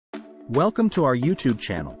Welcome to our YouTube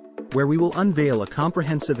channel, where we will unveil a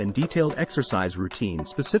comprehensive and detailed exercise routine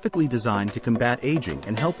specifically designed to combat aging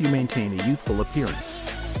and help you maintain a youthful appearance.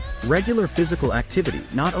 Regular physical activity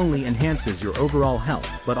not only enhances your overall health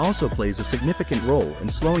but also plays a significant role in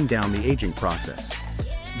slowing down the aging process.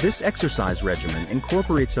 This exercise regimen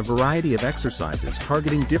incorporates a variety of exercises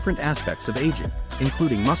targeting different aspects of aging,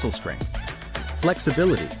 including muscle strength,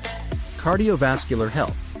 flexibility, cardiovascular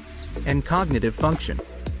health, and cognitive function.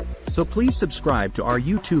 So please subscribe to our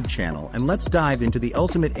YouTube channel and let's dive into the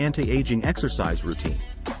ultimate anti-aging exercise routine.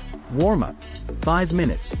 Warm-up. 5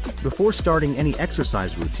 minutes. Before starting any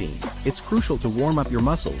exercise routine, it's crucial to warm up your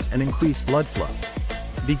muscles and increase blood flow.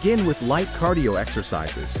 Begin with light cardio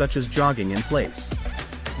exercises such as jogging in place,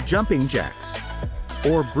 jumping jacks,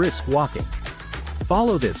 or brisk walking.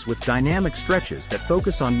 Follow this with dynamic stretches that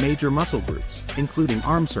focus on major muscle groups, including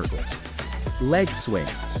arm circles, leg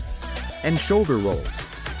swings, and shoulder rolls.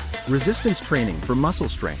 Resistance training for muscle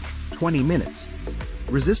strength. 20 minutes.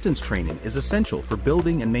 Resistance training is essential for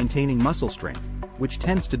building and maintaining muscle strength, which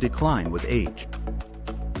tends to decline with age.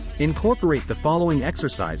 Incorporate the following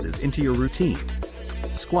exercises into your routine.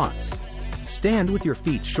 Squats. Stand with your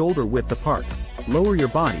feet shoulder-width apart. Lower your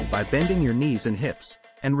body by bending your knees and hips,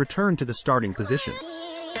 and return to the starting position.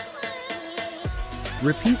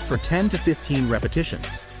 Repeat for 10 to 15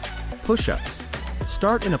 repetitions. Push-ups.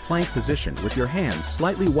 Start in a plank position with your hands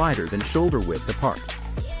slightly wider than shoulder-width apart.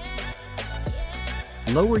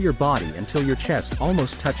 Lower your body until your chest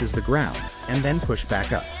almost touches the ground, and then push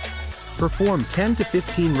back up. Perform 10 to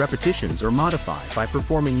 15 repetitions or modify by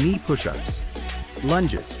performing knee push-ups.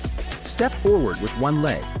 Lunges. Step forward with one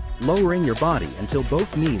leg, lowering your body until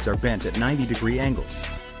both knees are bent at 90-degree angles.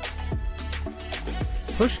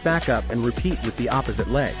 Push back up and repeat with the opposite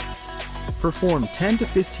leg. Perform 10 to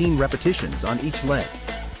 15 repetitions on each leg.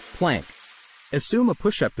 Plank. Assume a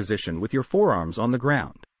push-up position with your forearms on the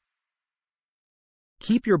ground.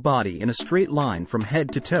 Keep your body in a straight line from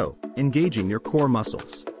head to toe, engaging your core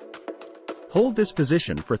muscles. Hold this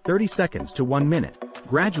position for 30 seconds to 1 minute,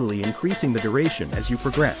 gradually increasing the duration as you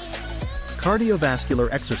progress.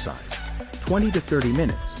 Cardiovascular exercise. 20 to 30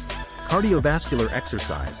 minutes. Cardiovascular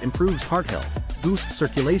exercise improves heart health, boosts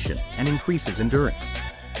circulation, and increases endurance.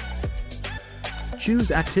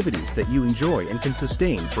 Choose activities that you enjoy and can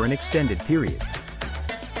sustain for an extended period.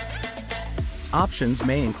 Options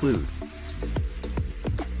may include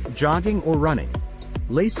jogging or running.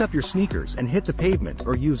 Lace up your sneakers and hit the pavement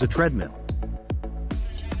or use a treadmill.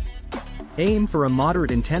 Aim for a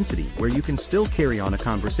moderate intensity where you can still carry on a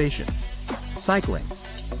conversation. Cycling.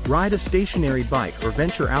 Ride a stationary bike or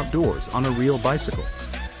venture outdoors on a real bicycle.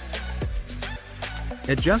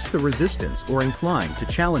 Adjust the resistance or incline to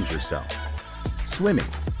challenge yourself. Swimming.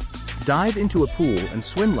 Dive into a pool and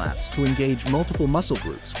swim laps to engage multiple muscle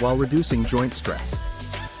groups while reducing joint stress.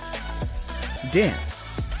 Dance.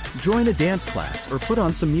 Join a dance class or put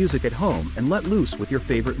on some music at home and let loose with your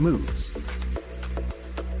favorite moves.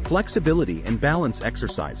 Flexibility and balance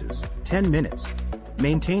exercises. 10 minutes.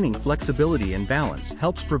 Maintaining flexibility and balance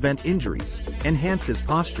helps prevent injuries, enhances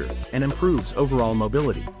posture, and improves overall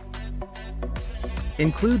mobility.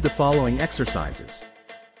 Include the following exercises.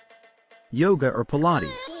 Yoga or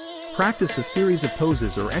Pilates. Practice a series of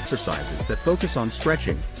poses or exercises that focus on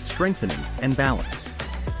stretching, strengthening, and balance.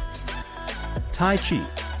 Tai Chi.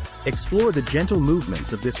 Explore the gentle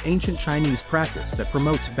movements of this ancient Chinese practice that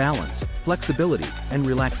promotes balance, flexibility, and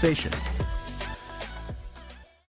relaxation.